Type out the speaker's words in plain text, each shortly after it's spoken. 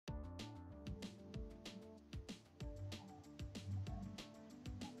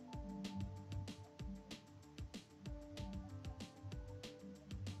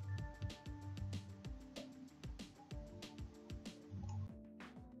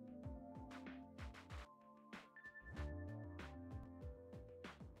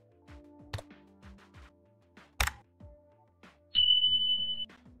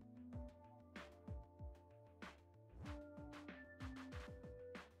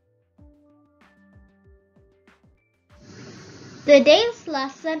Today's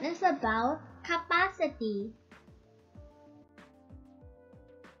lesson is about capacity.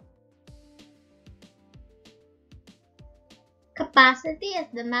 Capacity is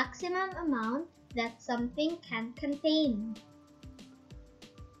the maximum amount that something can contain.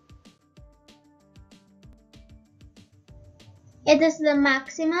 It is the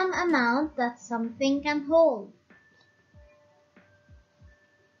maximum amount that something can hold.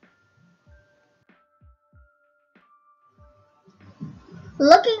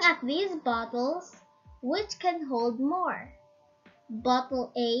 Looking at these bottles, which can hold more?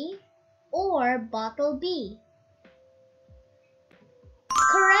 Bottle A or bottle B?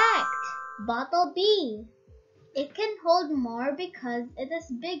 Correct! Bottle B. It can hold more because it is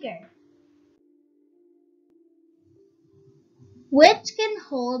bigger. Which can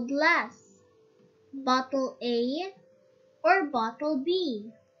hold less? Bottle A or bottle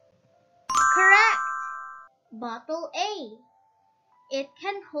B? Correct! Bottle A. It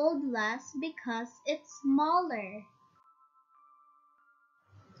can hold less because it's smaller.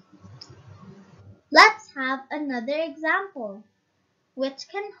 Let's have another example. Which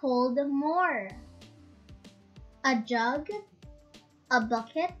can hold more? A jug, a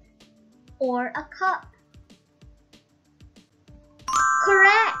bucket, or a cup?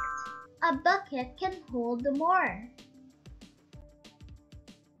 Correct! A bucket can hold more.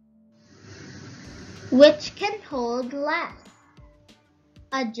 Which can hold less?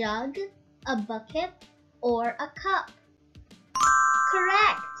 A jug, a bucket, or a cup?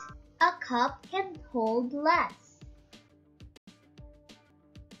 Correct! A cup can hold less.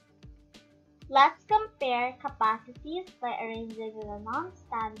 Let's compare capacities by arranging the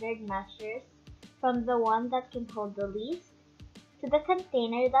non-standard measures from the one that can hold the least to the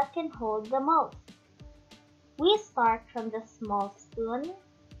container that can hold the most. We start from the small spoon,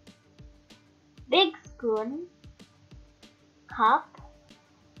 big spoon, cup,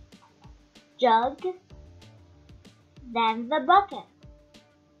 jug, then the bucket.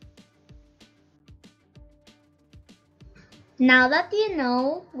 Now that you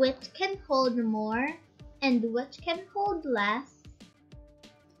know which can hold more and which can hold less,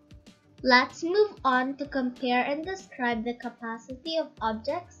 let's move on to compare and describe the capacity of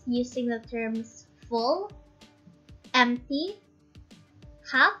objects using the terms full, empty,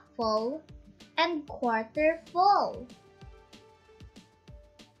 half full, and quarter full.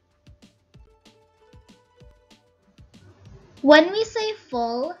 When we say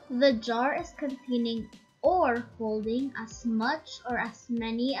full, the jar is containing or holding as much or as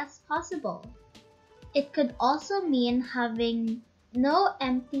many as possible. It could also mean having no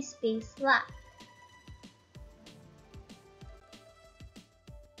empty space left.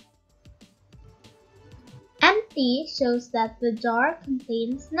 Empty shows that the jar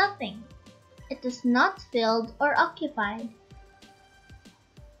contains nothing. It is not filled or occupied.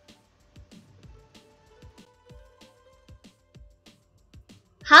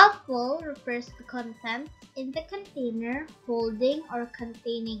 Half full refers to contents in the container holding or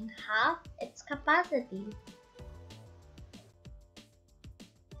containing half its capacity.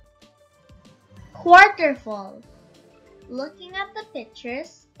 Quarter full. Looking at the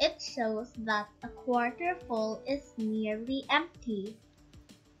pictures, it shows that a quarter full is nearly empty.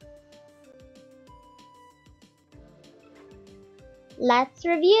 Let's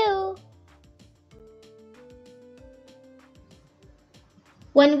review.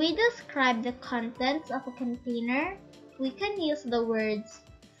 When we describe the contents of a container, we can use the words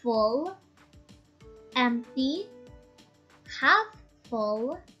full, empty, half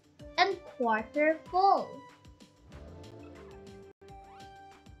full, and quarter full.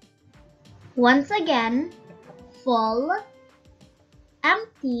 Once again, full,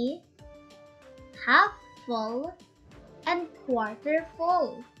 empty, half full, and quarter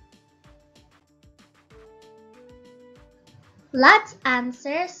full. Let's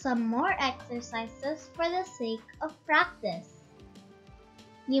answer some more exercises for the sake of practice.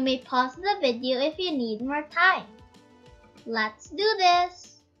 You may pause the video if you need more time. Let's do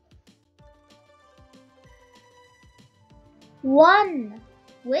this! 1.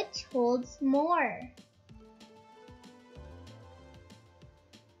 Which holds more?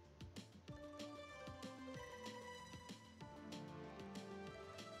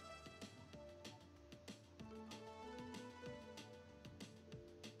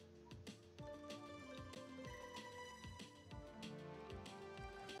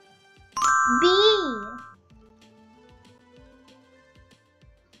 B.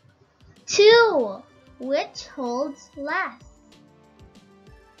 2. Which holds less?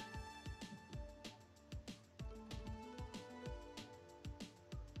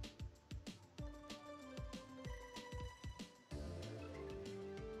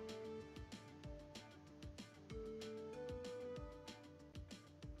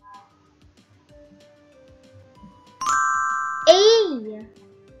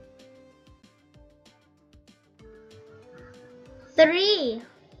 3.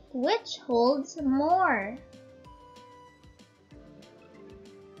 Which holds more?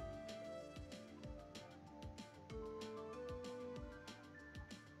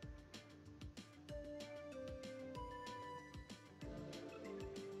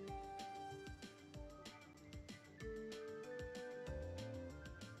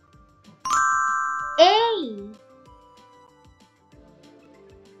 A.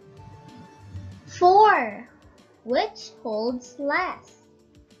 4. Which holds less?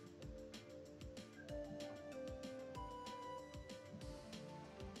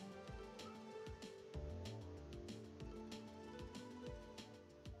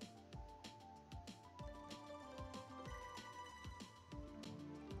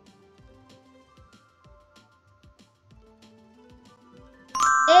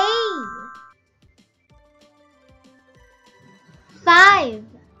 A. 5.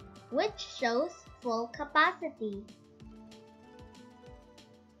 Which shows full capacity?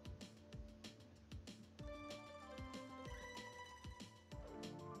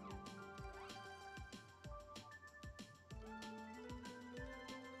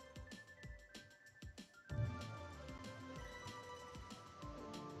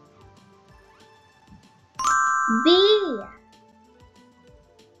 B.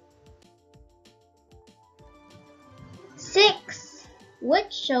 6.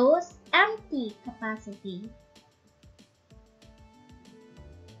 Which shows empty capacity?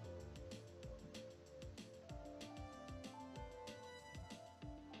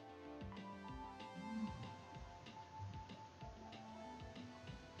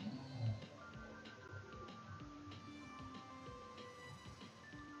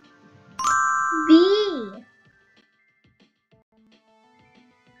 B.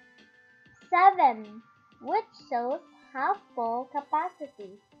 7. Which shows half full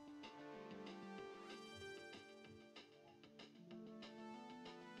capacity?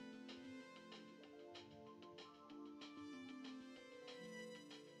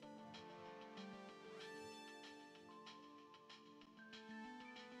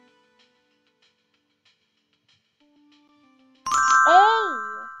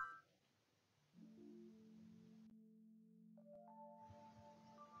 A.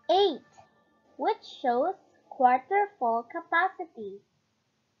 8. Which shows quarter full capacity?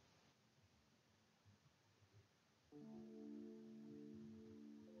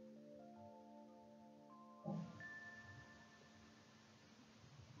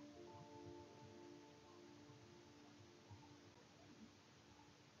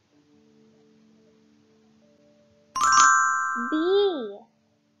 B.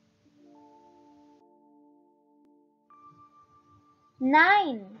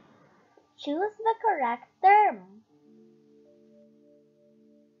 9. Choose the correct term.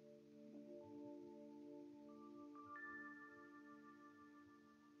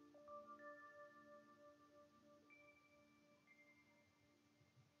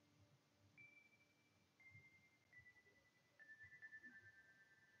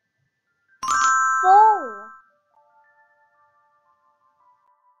 Full.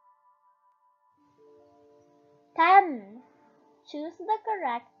 10. Choose the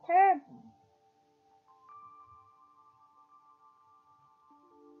correct term.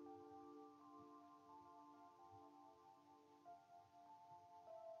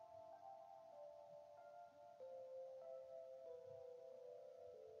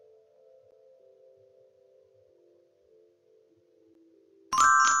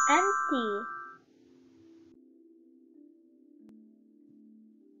 Empty.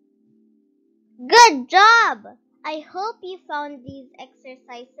 Good job! I hope you found these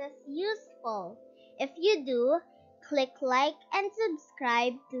exercises useful. If you do, click like and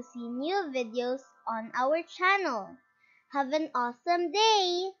subscribe to see new videos on our channel. Have an awesome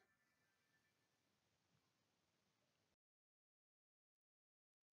day!